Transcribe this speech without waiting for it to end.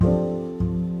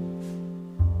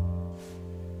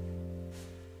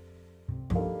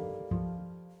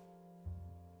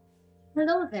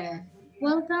Hello there.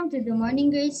 Welcome to the Morning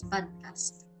Grace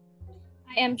podcast.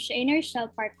 I am Shaina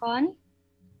Richelle Parcon.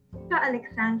 Trishia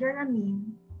Alexandra Ramin.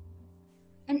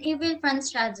 And Avril from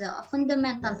Razo, a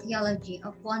fundamental theology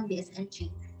of oneness and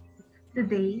truth.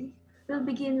 Today, we'll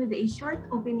begin with a short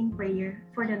opening prayer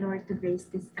for the Lord to grace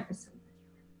this episode.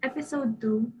 Episode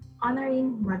 2,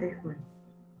 Honoring Motherhood.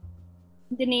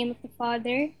 In the name of the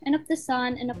Father, and of the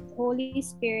Son, and of the Holy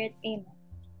Spirit. Amen.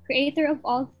 Creator of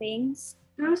all things,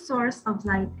 True source of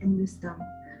light and wisdom,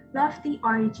 lofty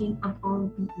origin of all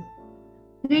being.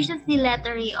 Graciously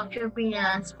lettery of your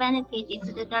brilliance penetrate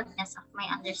into the darkness of my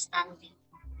understanding.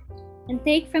 and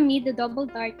take from me the double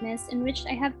darkness in which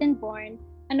I have been born,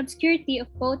 an obscurity of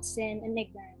both sin and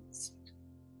ignorance.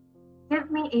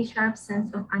 Give me a sharp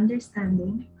sense of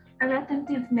understanding, a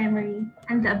retentive memory,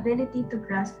 and the ability to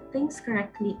grasp things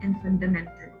correctly and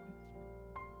fundamentally.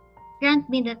 Grant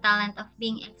me the talent of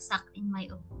being exact in my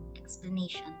own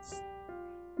explanations.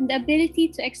 And the ability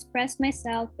to express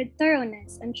myself with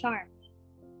thoroughness and charm.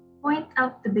 Point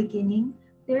out the beginning,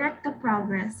 direct the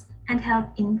progress, and help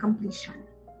in completion.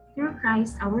 Through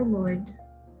Christ our Lord.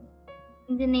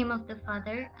 In the name of the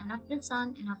Father, and of the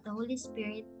Son, and of the Holy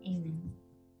Spirit. Amen.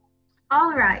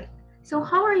 All right, so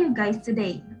how are you guys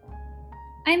today?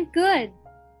 I'm good.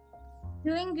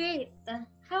 Doing great.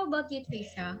 How about you,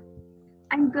 Trishia?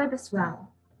 I'm good as well.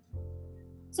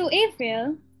 So,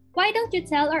 Avril, why don't you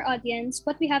tell our audience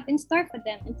what we have in store for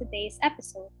them in today's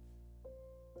episode?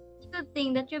 Good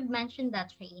thing that you've mentioned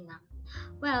that, Shaina.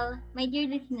 Well, my dear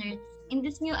listeners, in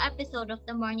this new episode of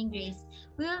The Morning Grace,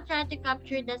 we will try to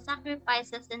capture the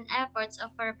sacrifices and efforts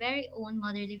of our very own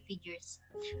motherly figures.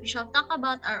 We shall talk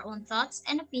about our own thoughts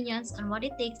and opinions on what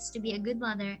it takes to be a good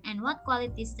mother and what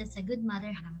qualities does a good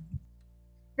mother have.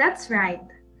 That's right.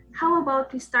 How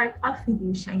about we start off with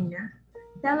you, Shaina?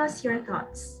 Tell us your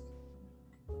thoughts.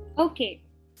 Okay,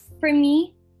 for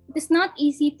me, it is not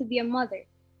easy to be a mother.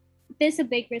 It is a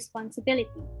big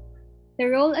responsibility. The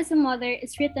role as a mother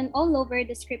is written all over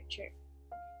the scripture.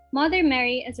 Mother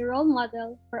Mary, as a role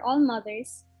model for all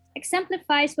mothers,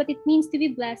 exemplifies what it means to be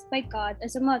blessed by God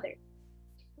as a mother.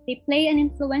 They play an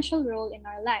influential role in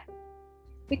our life.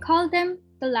 We call them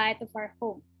the light of our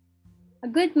home. A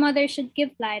good mother should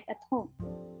give light at home.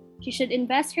 She should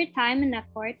invest her time and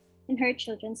effort in her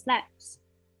children's lives.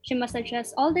 She must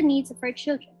address all the needs of her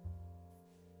children.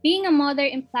 Being a mother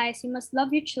implies you must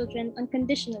love your children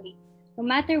unconditionally, no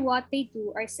matter what they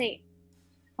do or say.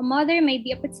 A mother may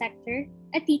be a protector,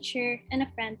 a teacher, and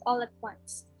a friend all at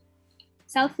once.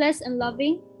 Selfless and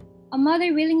loving, a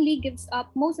mother willingly gives up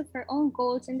most of her own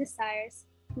goals and desires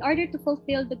in order to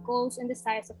fulfill the goals and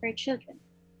desires of her children.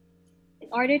 In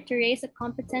order to raise a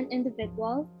competent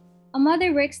individual, a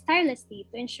mother works tirelessly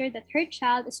to ensure that her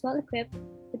child is well equipped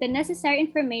with the necessary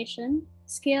information,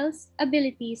 skills,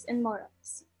 abilities, and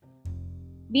morals.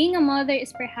 Being a mother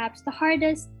is perhaps the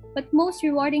hardest but most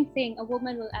rewarding thing a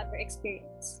woman will ever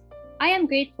experience. I am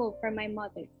grateful for my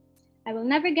mother. I will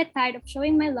never get tired of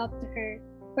showing my love to her,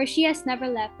 for she has never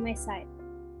left my side.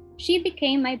 She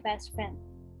became my best friend.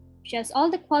 She has all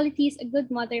the qualities a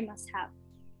good mother must have.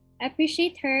 I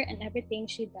appreciate her and everything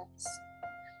she does.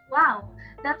 Wow,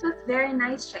 that was very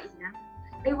nice, Shaina.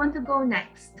 I want to go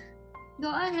next. Go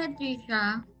ahead,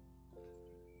 Trishia.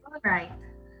 All right.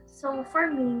 So for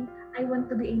me, I want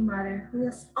to be a mother who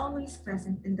is always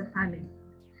present in the family.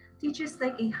 Teaches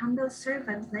like a humble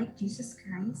servant like Jesus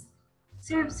Christ,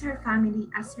 serves her family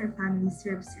as her family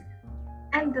serves her,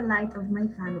 and the light of my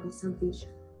family's salvation.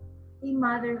 A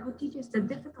mother who teaches the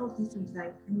difficulties of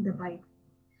life in the Bible,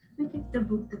 which is the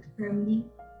book that firmly,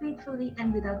 faithfully,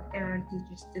 and without error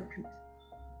teaches the truth.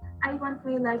 I want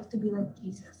my life to be like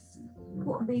Jesus,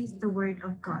 who obeys the word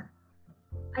of God.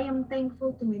 I am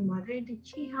thankful to my mother that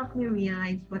she helped me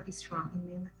realize what is wrong in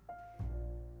my life.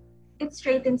 It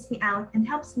straightens me out and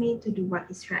helps me to do what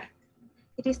is right.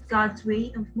 It is God's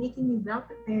way of making me well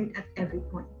prepared at every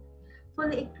point,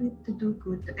 fully equipped to do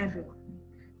good to everyone.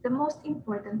 The most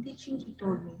important teaching she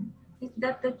told me is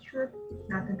that the truth is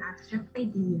not an abstract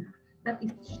idea, but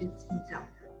it shoots himself.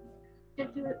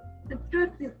 The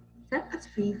truth will set us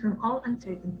free from all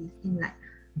uncertainties in life.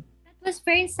 That was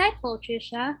very insightful,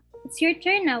 Trisha. It's your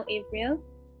turn now, Avril.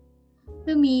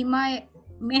 To me, my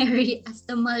Mary, as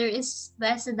the mother is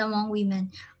blessed among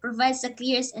women, provides the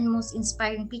clearest and most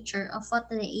inspiring picture of what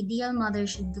the ideal mother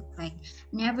should look like,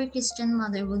 and every Christian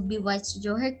mother would be wise to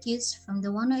draw her cues from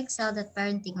the one who excelled at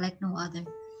parenting like no other.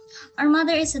 Our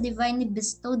mother is a divinely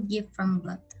bestowed gift from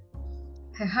God.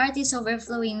 Her heart is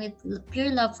overflowing with pure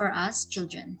love for us,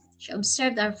 children. She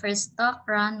observed our first talk,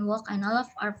 run, walk, and all of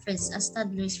our firsts as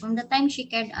toddlers from the time she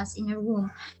carried us in her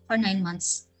womb for 9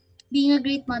 months. Being a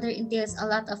great mother entails a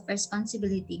lot of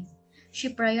responsibility. She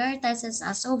prioritizes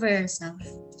us over herself.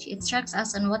 She instructs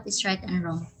us on what is right and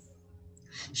wrong.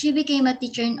 She became a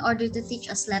teacher in order to teach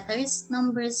us letters,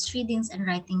 numbers, readings, and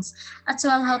writings, as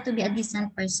well how to be a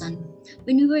decent person.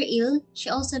 When we were ill, she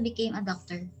also became a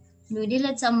doctor. When we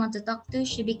needed someone to talk to,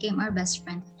 she became our best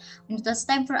friend. When it was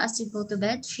time for us to go to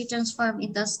bed, she transformed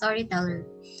into a storyteller.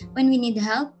 When we need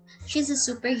help, she's a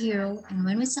superhero, and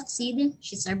when we succeed,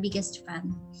 she's our biggest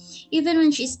fan. Even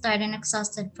when she's tired and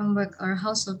exhausted from work or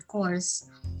household chores,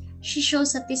 she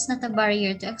shows that it's not a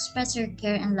barrier to express her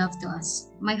care and love to us.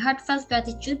 My heartfelt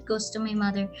gratitude goes to my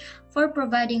mother for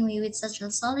providing me with such a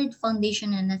solid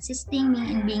foundation and assisting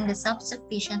me in being the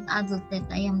self-sufficient adult that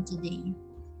I am today.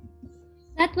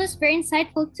 That was very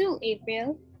insightful too,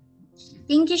 Avril.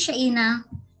 Thank you, Shaina.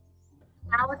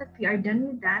 Now that we are done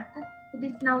with that, it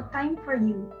is now time for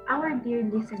you, our dear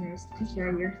listeners, to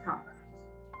share your thoughts.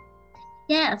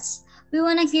 Yes, we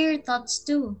want to hear your thoughts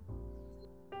too.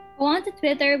 Go on to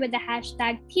Twitter with the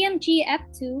hashtag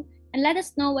TMGF2 and let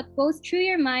us know what goes through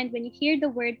your mind when you hear the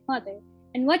word mother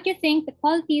and what you think the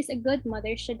qualities a good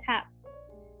mother should have.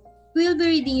 We'll be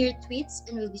reading your tweets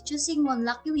and we'll be choosing one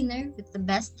lucky winner with the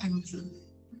best entry.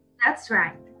 That's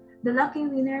right. The lucky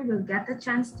winner will get a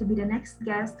chance to be the next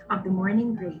guest of the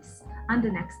Morning Grace on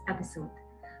the next episode.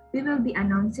 We will be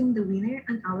announcing the winner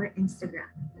on our Instagram.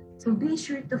 So be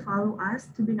sure to follow us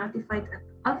to be notified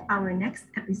of our next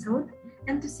episode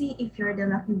and to see if you're the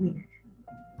lucky winner.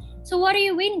 So what are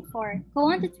you waiting for?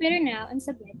 Go on to Twitter now and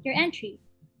submit your entry.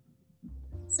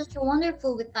 Such a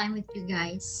wonderful time with you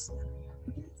guys.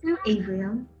 To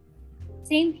Avril.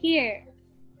 Same here.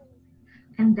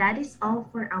 And that is all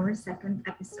for our second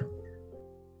episode.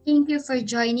 Thank you for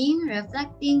joining,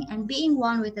 reflecting, and being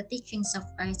one with the teachings of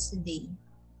Christ today.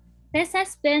 This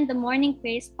has been the Morning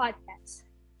Grace Podcast.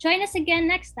 Join us again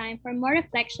next time for more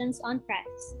reflections on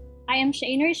Christ. I am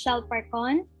Shaina Richelle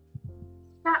Parcon.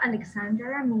 Trishia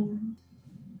Alexandra Ramin.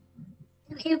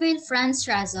 And Avril Franz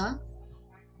Razo.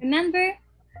 Remember,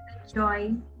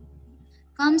 Joy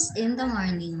Comes in the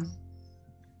morning.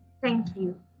 Thank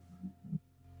you.